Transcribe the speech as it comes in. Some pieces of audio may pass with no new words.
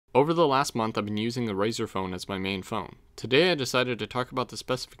Over the last month, I've been using the Razer Phone as my main phone. Today I decided to talk about the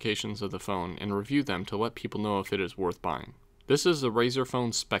specifications of the phone and review them to let people know if it is worth buying. This is the Razer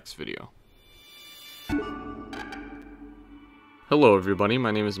Phone specs video. Hello everybody,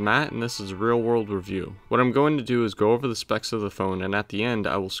 my name is Matt and this is a real world review. What I'm going to do is go over the specs of the phone, and at the end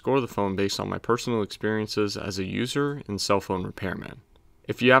I will score the phone based on my personal experiences as a user and cell phone repairman.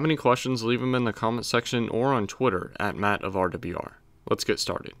 If you have any questions, leave them in the comment section or on Twitter at MattofRWR. Let's get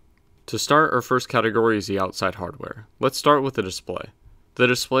started. To start, our first category is the outside hardware. Let's start with the display. The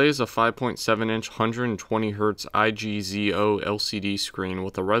display is a 5.7-inch 120Hz IGZO LCD screen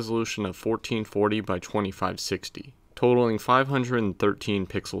with a resolution of 1440 by 2560, totaling 513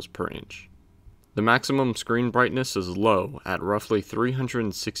 pixels per inch. The maximum screen brightness is low at roughly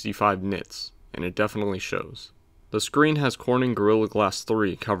 365 nits, and it definitely shows. The screen has Corning Gorilla Glass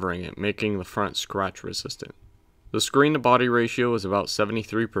 3 covering it, making the front scratch resistant. The screen-to-body ratio is about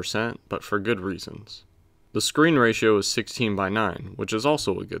 73%, but for good reasons. The screen ratio is 16:9, which is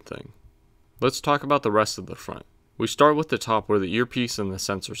also a good thing. Let's talk about the rest of the front. We start with the top where the earpiece and the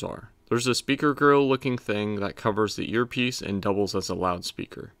sensors are. There's a speaker grill looking thing that covers the earpiece and doubles as a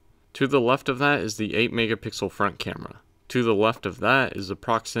loudspeaker. To the left of that is the 8-megapixel front camera. To the left of that is the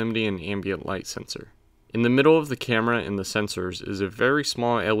proximity and ambient light sensor. In the middle of the camera and the sensors is a very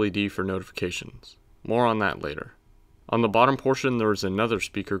small LED for notifications. More on that later. On the bottom portion there is another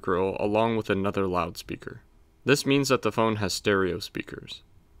speaker grill along with another loudspeaker. This means that the phone has stereo speakers.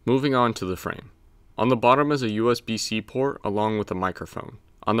 Moving on to the frame. On the bottom is a USB-C port along with a microphone.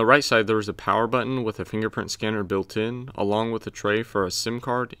 On the right side there is a power button with a fingerprint scanner built in, along with a tray for a SIM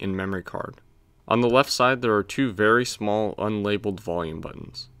card and memory card. On the left side there are two very small unlabeled volume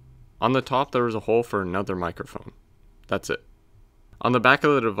buttons. On the top there is a hole for another microphone. That's it. On the back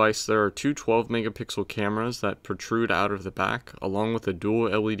of the device there are two 12-megapixel cameras that protrude out of the back, along with a dual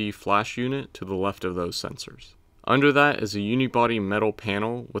LED flash unit to the left of those sensors. Under that is a unibody metal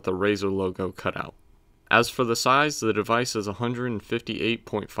panel with a Razer logo cut out. As for the size, the device is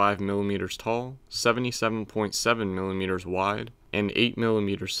 158.5mm tall, 77.7mm wide, and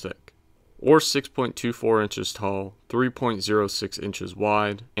 8mm thick, or 6.24 inches tall, 3.06 inches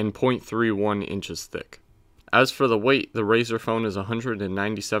wide, and 0.31 inches thick. As for the weight, the Razer phone is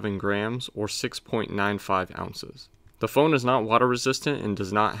 197 grams or 6.95 ounces. The phone is not water resistant and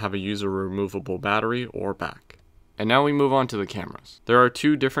does not have a user removable battery or back. And now we move on to the cameras. There are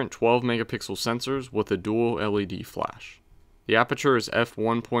two different 12-megapixel sensors with a dual LED flash. The aperture is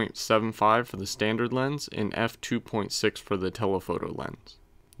f1.75 for the standard lens and f2.6 for the telephoto lens.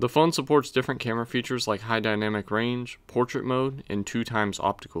 The phone supports different camera features like high dynamic range, portrait mode, and 2x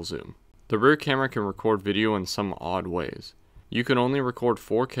optical zoom. The rear camera can record video in some odd ways. You can only record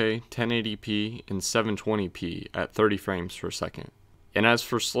 4K, 1080p, and 720p at 30 frames per second. And as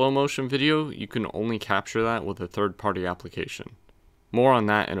for slow motion video, you can only capture that with a third-party application. More on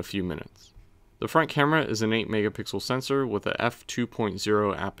that in a few minutes. The front camera is an 8-megapixel sensor with a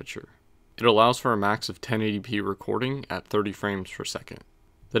f2.0 aperture. It allows for a max of 1080p recording at 30 frames per second.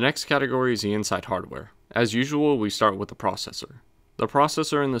 The next category is the inside hardware. As usual, we start with the processor. The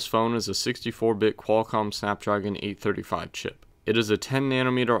processor in this phone is a 64-bit Qualcomm Snapdragon 835 chip. It is a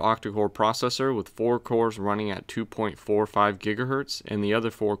 10nm octa-core processor with 4 cores running at 2.45 GHz and the other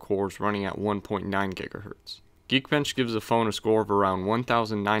 4 cores running at 1.9 GHz. Geekbench gives the phone a score of around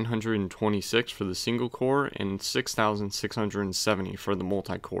 1,926 for the single core and 6,670 for the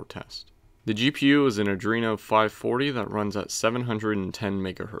multi-core test. The GPU is an Adreno 540 that runs at 710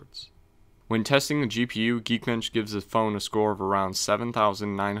 MHz. When testing the GPU, Geekbench gives the phone a score of around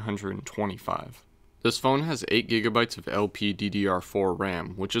 7,925. This phone has 8GB of LPDDR4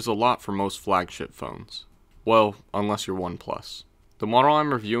 RAM, which is a lot for most flagship phones. Well, unless you're OnePlus. The model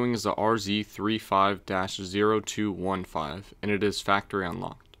I'm reviewing is the RZ35-0215, and it is factory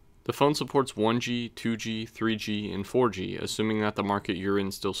unlocked. The phone supports 1G, 2G, 3G, and 4G, assuming that the market you're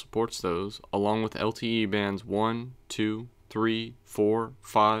in still supports those, along with LTE bands 1, 2, 3, 4,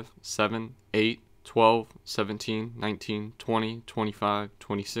 5, 7, 8, 12, 17, 19, 20, 25,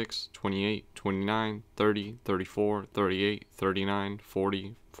 26, 28, 29, 30, 34, 38, 39,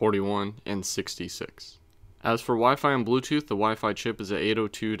 40, 41, and 66. As for Wi-Fi and Bluetooth, the Wi-Fi chip is a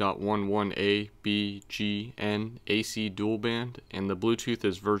 802.11a B, G, N, AC dual band, and the Bluetooth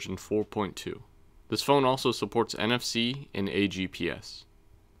is version 4.2. This phone also supports NFC and AGPS.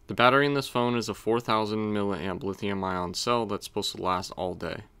 The battery in this phone is a 4000 mAh lithium-ion cell that's supposed to last all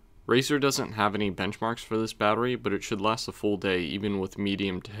day. Razer doesn't have any benchmarks for this battery, but it should last a full day even with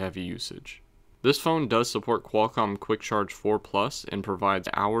medium to heavy usage. This phone does support Qualcomm Quick Charge 4 Plus and provides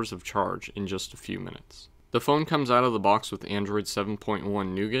hours of charge in just a few minutes. The phone comes out of the box with Android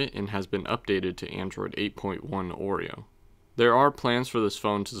 7.1 Nougat and has been updated to Android 8.1 Oreo. There are plans for this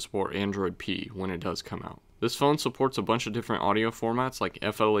phone to support Android P when it does come out. This phone supports a bunch of different audio formats like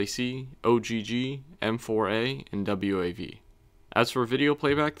FLAC, OGG, M4A, and WAV. As for video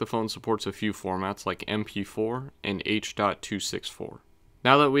playback, the phone supports a few formats like MP4 and H.264.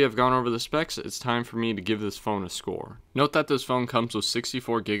 Now that we have gone over the specs, it's time for me to give this phone a score. Note that this phone comes with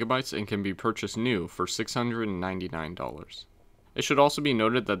 64 gigabytes and can be purchased new for $699. It should also be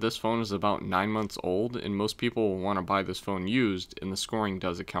noted that this phone is about 9 months old and most people will want to buy this phone used, and the scoring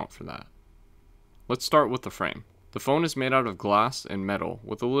does account for that. Let's start with the frame. The phone is made out of glass and metal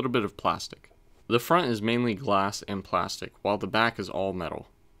with a little bit of plastic. The front is mainly glass and plastic, while the back is all metal.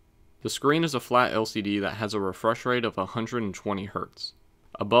 The screen is a flat LCD that has a refresh rate of 120 Hz.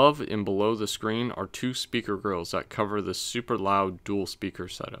 Above and below the screen are two speaker grills that cover this super loud dual speaker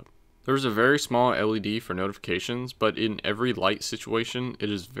setup. There is a very small LED for notifications, but in every light situation,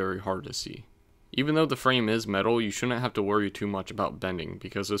 it is very hard to see. Even though the frame is metal, you shouldn't have to worry too much about bending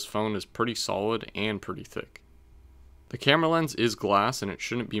because this phone is pretty solid and pretty thick. The camera lens is glass and it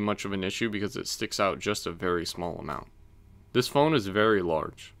shouldn't be much of an issue because it sticks out just a very small amount. This phone is very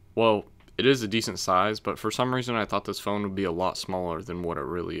large. Well, it is a decent size, but for some reason I thought this phone would be a lot smaller than what it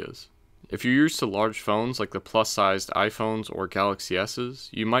really is. If you're used to large phones like the plus-sized iPhones or Galaxy S's,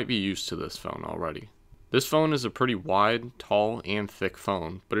 you might be used to this phone already. This phone is a pretty wide, tall, and thick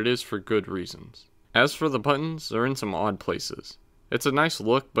phone, but it is for good reasons. As for the buttons, they're in some odd places. It's a nice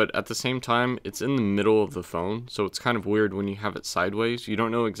look, but at the same time, it's in the middle of the phone, so it's kind of weird when you have it sideways. You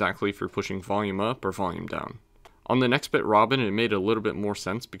don't know exactly if you're pushing volume up or volume down. On the Next Bit Robin, it made a little bit more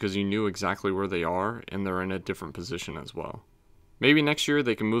sense because you knew exactly where they are, and they're in a different position as well. Maybe next year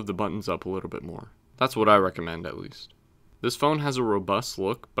they can move the buttons up a little bit more. That's what I recommend at least. This phone has a robust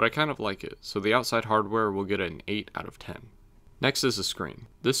look, but I kind of like it, so the outside hardware will get an 8 out of 10. Next is the screen.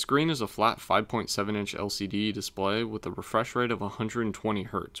 This screen is a flat 5.7-inch LCD display with a refresh rate of 120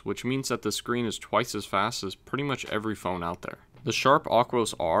 Hz, which means that the screen is twice as fast as pretty much every phone out there. The Sharp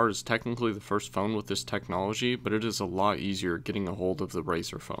Aquos R is technically the first phone with this technology, but it is a lot easier getting a hold of the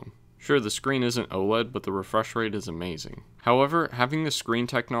Razer Phone. Sure, the screen isn't OLED, but the refresh rate is amazing. However, having the screen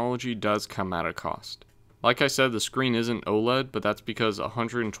technology does come at a cost. Like I said, the screen isn't OLED, but that's because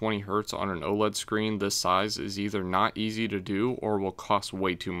 120 Hz on an OLED screen this size is either not easy to do or will cost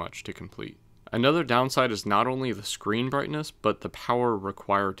way too much to complete. Another downside is not only the screen brightness, but the power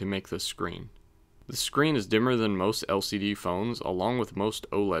required to make this screen. The screen is dimmer than most LCD phones, along with most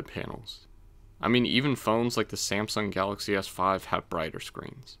OLED panels. I mean, even phones like the Samsung Galaxy S5 have brighter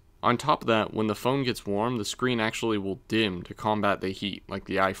screens. On top of that, when the phone gets warm, the screen actually will dim to combat the heat like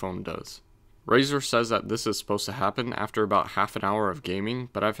the iPhone does. Razer says that this is supposed to happen after about half an hour of gaming,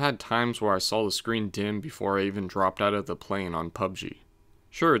 but I've had times where I saw the screen dim before I even dropped out of the plane on PUBG.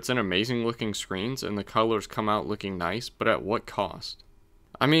 Sure, it's an amazing looking screen and the colors come out looking nice, but at what cost?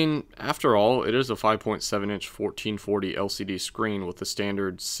 I mean, after all, it is a 5.7-inch 1440 LCD screen with a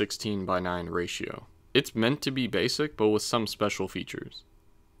standard 16:9 ratio. It's meant to be basic, but with some special features.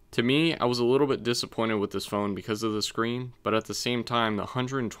 To me, I was a little bit disappointed with this phone because of the screen, but at the same time, the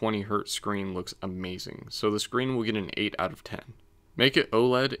 120 Hz screen looks amazing, so the screen will get an 8 out of 10. Make it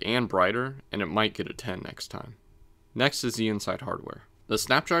OLED and brighter, and it might get a 10 next time. Next is the inside hardware. The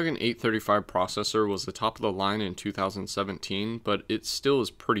Snapdragon 835 processor was the top of the line in 2017, but it still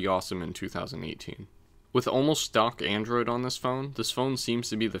is pretty awesome in 2018. With almost stock Android on this phone seems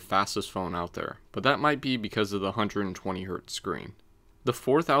to be the fastest phone out there, but that might be because of the 120 Hz screen. The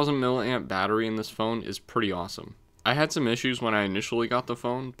 4000 mAh battery in this phone is pretty awesome. I had some issues when I initially got the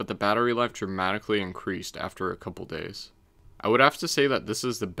phone, but the battery life dramatically increased after a couple days. I would have to say that this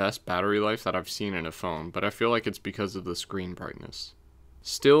is the best battery life that I've seen in a phone, but I feel like it's because of the screen brightness.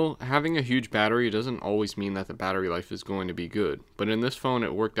 Still, having a huge battery doesn't always mean that the battery life is going to be good, but in this phone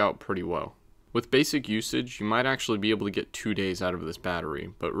it worked out pretty well. With basic usage, you might actually be able to get 2 days out of this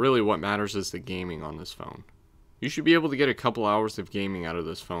battery, but really what matters is the gaming on this phone. You should be able to get a couple hours of gaming out of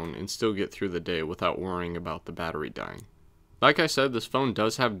this phone and still get through the day without worrying about the battery dying. Like I said, this phone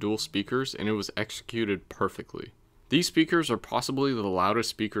does have dual speakers and it was executed perfectly. These speakers are possibly the loudest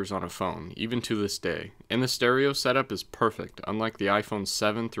speakers on a phone, even to this day, and the stereo setup is perfect, unlike the iPhone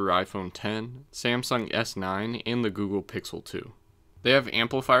 7 through iPhone 10, Samsung S9, and the Google Pixel 2. They have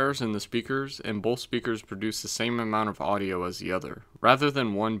amplifiers in the speakers, and both speakers produce the same amount of audio as the other, rather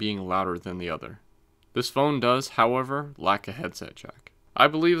than one being louder than the other. This phone does, however, lack a headset jack. I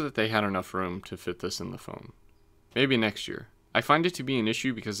believe that they had enough room to fit this in the phone. Maybe next year. I find it to be an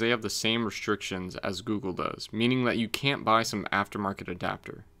issue because they have the same restrictions as Google does, meaning that you can't buy some aftermarket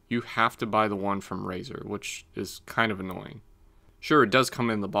adapter. you have to buy the one from Razer, which is kind of annoying. Sure, it does come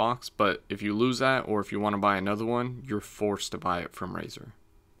in the box, but if you lose that or if you want to buy another one, you're forced to buy it from Razer.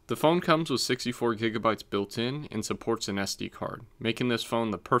 The phone comes with 64 gigabytes built in and supports an SD card, making this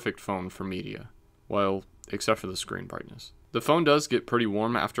phone the perfect phone for media. Well, except for the screen brightness. The phone does get pretty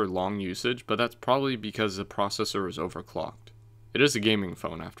warm after long usage, but that's probably because the processor is overclocked. It is a gaming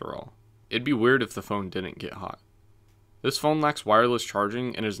phone after all. It'd be weird if the phone didn't get hot. This phone lacks wireless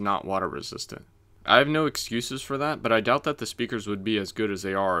charging and is not water resistant. I have no excuses for that, but I doubt that the speakers would be as good as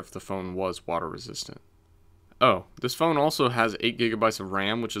they are if the phone was water resistant. Oh, this phone also has 8 gigabytes of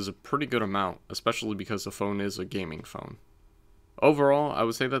RAM, which is a pretty good amount, especially because the phone is a gaming phone. Overall, I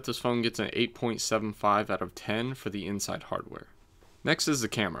would say that this phone gets an 8.75 out of 10 for the inside hardware. Next is the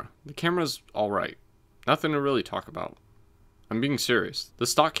camera. The camera's alright. Nothing to really talk about. I'm being serious. The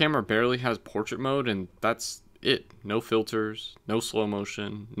stock camera barely has portrait mode, and that's it. No filters, no slow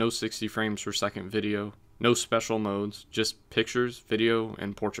motion, no 60 frames per second video, no special modes, just pictures, video,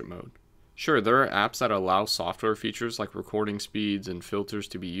 and portrait mode. Sure, there are apps that allow software features like recording speeds and filters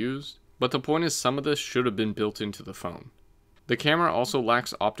to be used, but the point is some of this should have been built into the phone. The camera also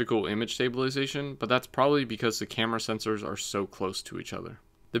lacks optical image stabilization, but that's probably because the camera sensors are so close to each other.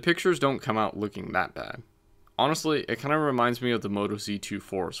 The pictures don't come out looking that bad. Honestly, it kind of reminds me of the Moto Z2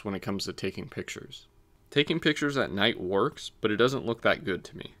 Force when it comes to taking pictures. Taking pictures at night works, but it doesn't look that good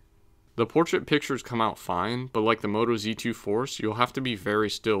to me. The portrait pictures come out fine, but like the Moto Z2 Force, you'll have to be very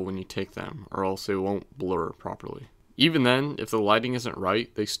still when you take them, or else they won't blur properly. Even then, if the lighting isn't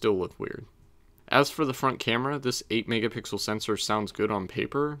right, they still look weird. As for the front camera, this 8 megapixel sensor sounds good on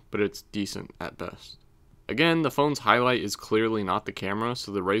paper, but it's decent at best. Again, the phone's highlight is clearly not the camera,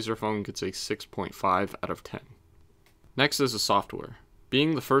 so the Razer phone gets a 6.5 out of 10. Next is the software.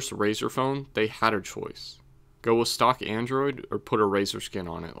 Being the first Razer phone, they had a choice. Go with stock Android or put a Razer skin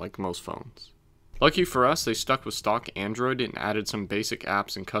on it like most phones. Lucky for us, they stuck with stock Android and added some basic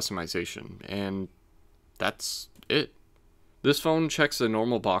apps and customization, and that's it. This phone checks the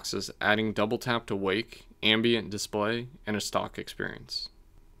normal boxes, adding double tap to wake, ambient display, and a stock experience.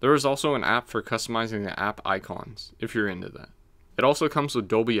 There is also an app for customizing the app icons, if you're into that. It also comes with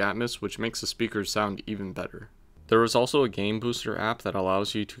Dolby Atmos, which makes the speakers sound even better. There is also a game booster app that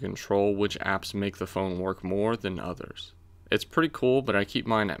allows you to control which apps make the phone work more than others. It's pretty cool, but I keep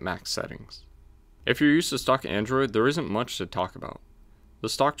mine at max settings. If you're used to stock Android, there isn't much to talk about. The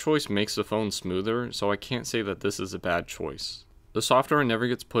stock choice makes the phone smoother, so I can't say that this is a bad choice. The software never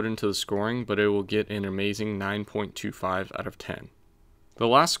gets put into the scoring, but it will get an amazing 9.25 out of 10. The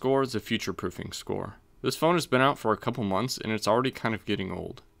last score is a future-proofing score. This phone has been out for a couple months and it's already kind of getting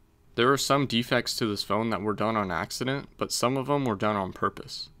old. There are some defects to this phone that were done on accident, but some of them were done on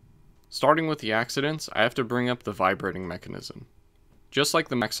purpose. Starting with the accidents, I have to bring up the vibrating mechanism. Just like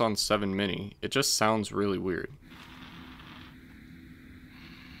the Maxon 7 Mini, it just sounds really weird.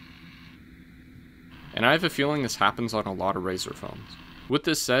 And I have a feeling this happens on a lot of Razer phones. With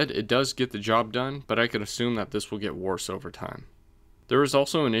this said, it does get the job done, but I could assume that this will get worse over time. There is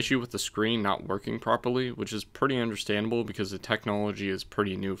also an issue with the screen not working properly, which is pretty understandable because the technology is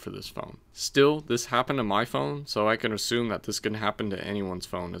pretty new for this phone. Still, this happened to my phone, so I can assume that this can happen to anyone's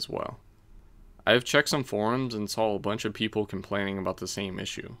phone as well. I have checked some forums and saw a bunch of people complaining about the same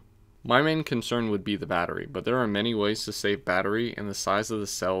issue. My main concern would be the battery, but there are many ways to save battery and the size of the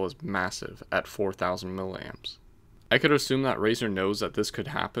cell is massive at 4000 milliamps. I could assume that Razer knows that this could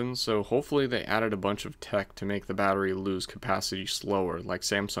happen, so hopefully they added a bunch of tech to make the battery lose capacity slower like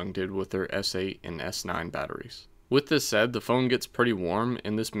Samsung did with their S8 and S9 batteries. With this said, the phone gets pretty warm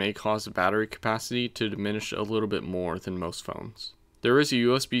and this may cause the battery capacity to diminish a little bit more than most phones. There is a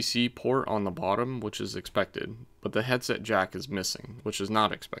USB-C port on the bottom, which is expected, but the headset jack is missing, which is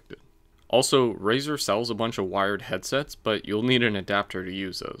not expected. Also, Razer sells a bunch of wired headsets, but you'll need an adapter to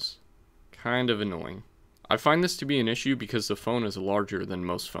use those. Kind of annoying. I find this to be an issue because the phone is larger than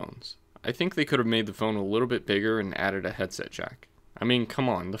most phones. I think they could have made the phone a little bit bigger and added a headset jack. I mean, come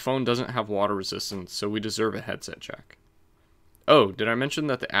on, the phone doesn't have water resistance, so we deserve a headset jack. Oh, did I mention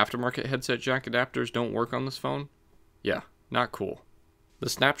that the aftermarket headset jack adapters don't work on this phone? Yeah, not cool. The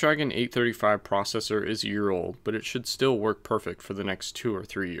Snapdragon 835 processor is a year old, but it should still work perfect for the next 2 or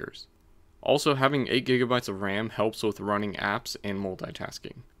 3 years. Also, having 8 GB of RAM helps with running apps and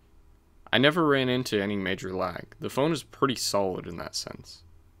multitasking. I never ran into any major lag. The phone is pretty solid in that sense.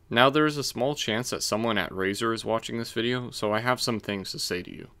 Now there is a small chance that someone at Razer is watching this video, so I have some things to say to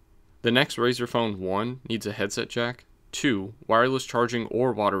you. The next Razer phone 1 needs a headset jack, 2 wireless charging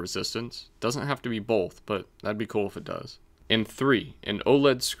or water resistance, doesn't have to be both, but that'd be cool if it does, and 3 an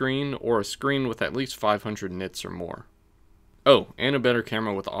OLED screen or a screen with at least 500 nits or more. Oh, and a better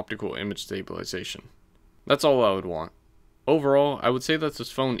camera with optical image stabilization. That's all I would want. Overall, I would say that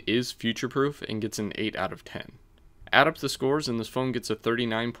this phone is future-proof and gets an 8 out of 10. Add up the scores and this phone gets a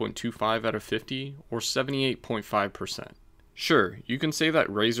 39.25 out of 50 or 78.5%. Sure, you can say that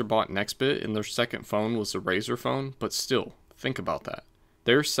Razer bought Nextbit and their second phone was the Razer Phone, but still, think about that.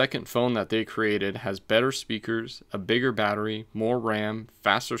 Their second phone that they created has better speakers, a bigger battery, more RAM,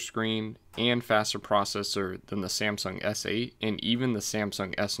 faster screen, and faster processor than the Samsung S8 and even the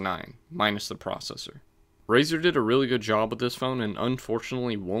Samsung S9, minus the processor. Razer did a really good job with this phone and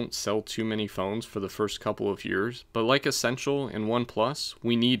unfortunately won't sell too many phones for the first couple of years, but like Essential and OnePlus,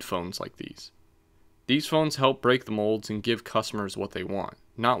 we need phones like these. These phones help break the molds and give customers what they want,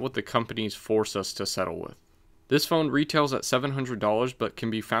 not what the companies force us to settle with. This phone retails at $700 but can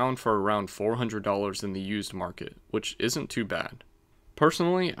be found for around $400 in the used market, which isn't too bad.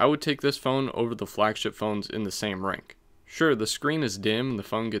 Personally, I would take this phone over the flagship phones in the same rank. Sure, the screen is dim and the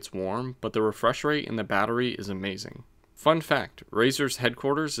phone gets warm, but the refresh rate and the battery is amazing. Fun fact, Razer's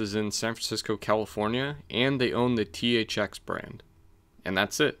headquarters is in San Francisco, California, and they own the THX brand. And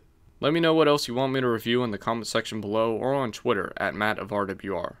that's it. Let me know what else you want me to review in the comment section below or on Twitter at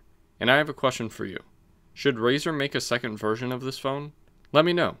MattofRWR. And I have a question for you. Should Razer make a second version of this phone? Let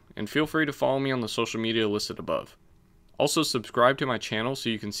me know, and feel free to follow me on the social media listed above. Also subscribe to my channel so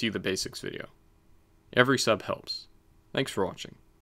you can see the basics video. Every sub helps. Thanks for watching.